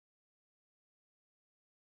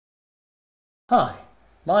Hi,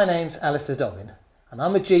 my name's Alastair Dobbin and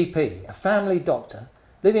I'm a GP, a family doctor,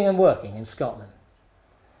 living and working in Scotland.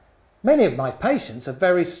 Many of my patients are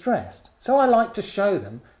very stressed, so I like to show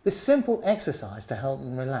them this simple exercise to help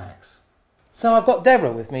them relax. So I've got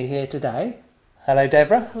Deborah with me here today. Hello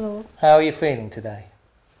Deborah. Hello. How are you feeling today?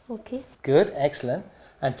 Okay. Good, excellent.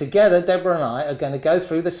 And together Deborah and I are going to go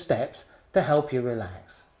through the steps to help you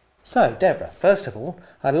relax. So Deborah, first of all,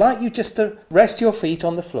 I'd like you just to rest your feet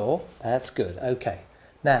on the floor. That's good, okay.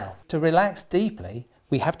 Now, to relax deeply,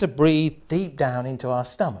 we have to breathe deep down into our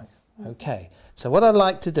stomach. Okay, so what I'd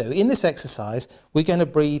like to do, in this exercise, we're going to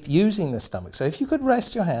breathe using the stomach. So if you could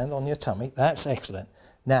rest your hand on your tummy, that's excellent.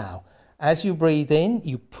 Now, as you breathe in,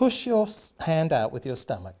 you push your hand out with your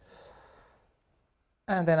stomach.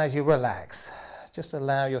 And then as you relax, just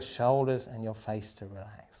allow your shoulders and your face to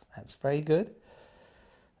relax. That's very good.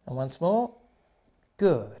 And once more,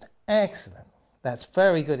 good, excellent. That's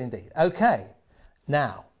very good indeed. Okay,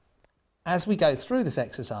 now, as we go through this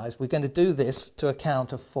exercise, we're going to do this to a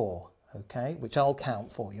count of 4, okay, which I'll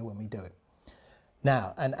count for you when we do it.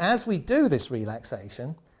 Now, and as we do this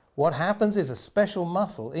relaxation, what happens is a special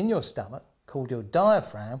muscle in your stomach called your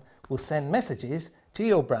diaphragm will send messages to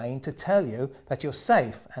your brain to tell you that you're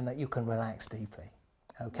safe and that you can relax deeply.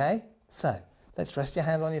 Okay? So, let's rest your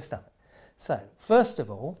hand on your stomach. So, first of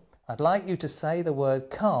all, I'd like you to say the word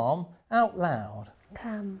calm out loud.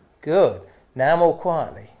 Calm. Good. Now more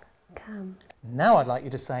quietly. Calm. Now I'd like you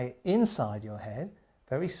to say it inside your head,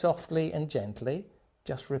 very softly and gently,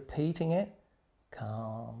 just repeating it.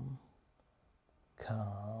 Calm.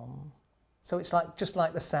 Calm. So it's like just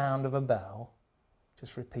like the sound of a bell,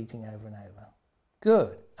 just repeating over and over.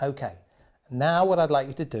 Good. Okay. Now what I'd like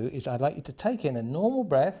you to do is I'd like you to take in a normal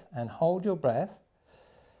breath and hold your breath.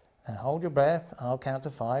 And hold your breath. I'll count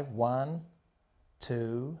to 5. 1,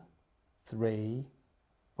 2, 3,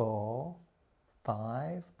 4,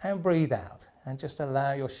 5. And breathe out. And just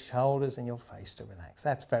allow your shoulders and your face to relax.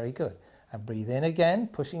 That's very good. And breathe in again,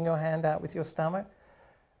 pushing your hand out with your stomach.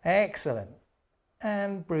 Excellent.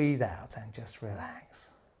 And breathe out and just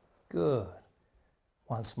relax. Good.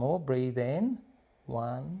 Once more, breathe in.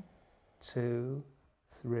 1, 2,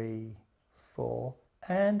 3, 4.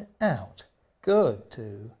 And out. Good.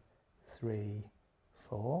 2, 3,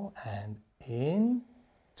 4. And in.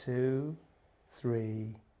 2,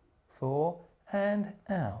 3, 4. And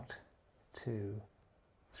out. 2,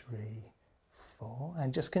 3, 4.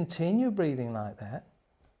 And just continue breathing like that.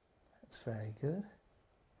 That's very good.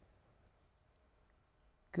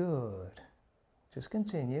 Good. Just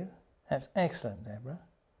continue. That's excellent, Deborah.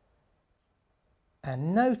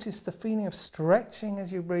 And notice the feeling of stretching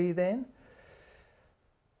as you breathe in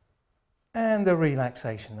and the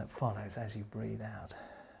relaxation that follows as you breathe out.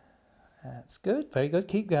 That's good. Very good.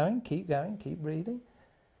 Keep going. Keep going. Keep breathing.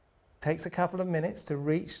 Takes a couple of minutes to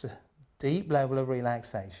reach the deep level of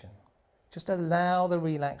relaxation. Just allow the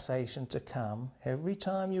relaxation to come. Every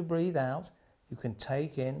time you breathe out, you can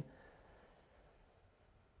take in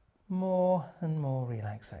more and more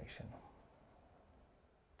relaxation.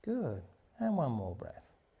 Good. And one more breath.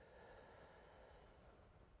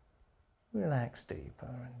 Relax deeper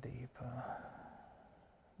and deeper.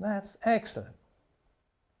 That's excellent.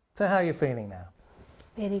 So how are you feeling now?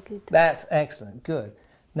 Very good. That's excellent. Good.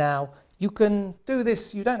 Now, you can do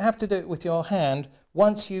this, you don't have to do it with your hand.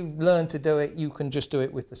 Once you've learned to do it, you can just do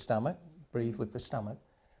it with the stomach. Breathe with the stomach.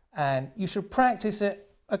 And you should practice it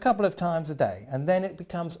a couple of times a day, and then it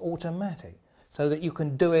becomes automatic, so that you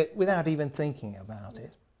can do it without even thinking about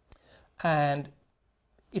it. And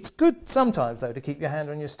it's good sometimes, though, to keep your hand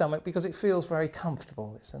on your stomach because it feels very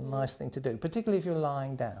comfortable. It's a nice thing to do, particularly if you're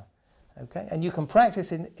lying down. Okay? And you can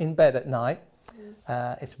practice in bed at night.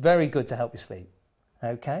 It's very good to help you sleep.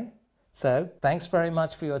 Okay? So, thanks very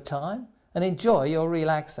much for your time and enjoy your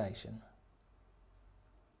relaxation.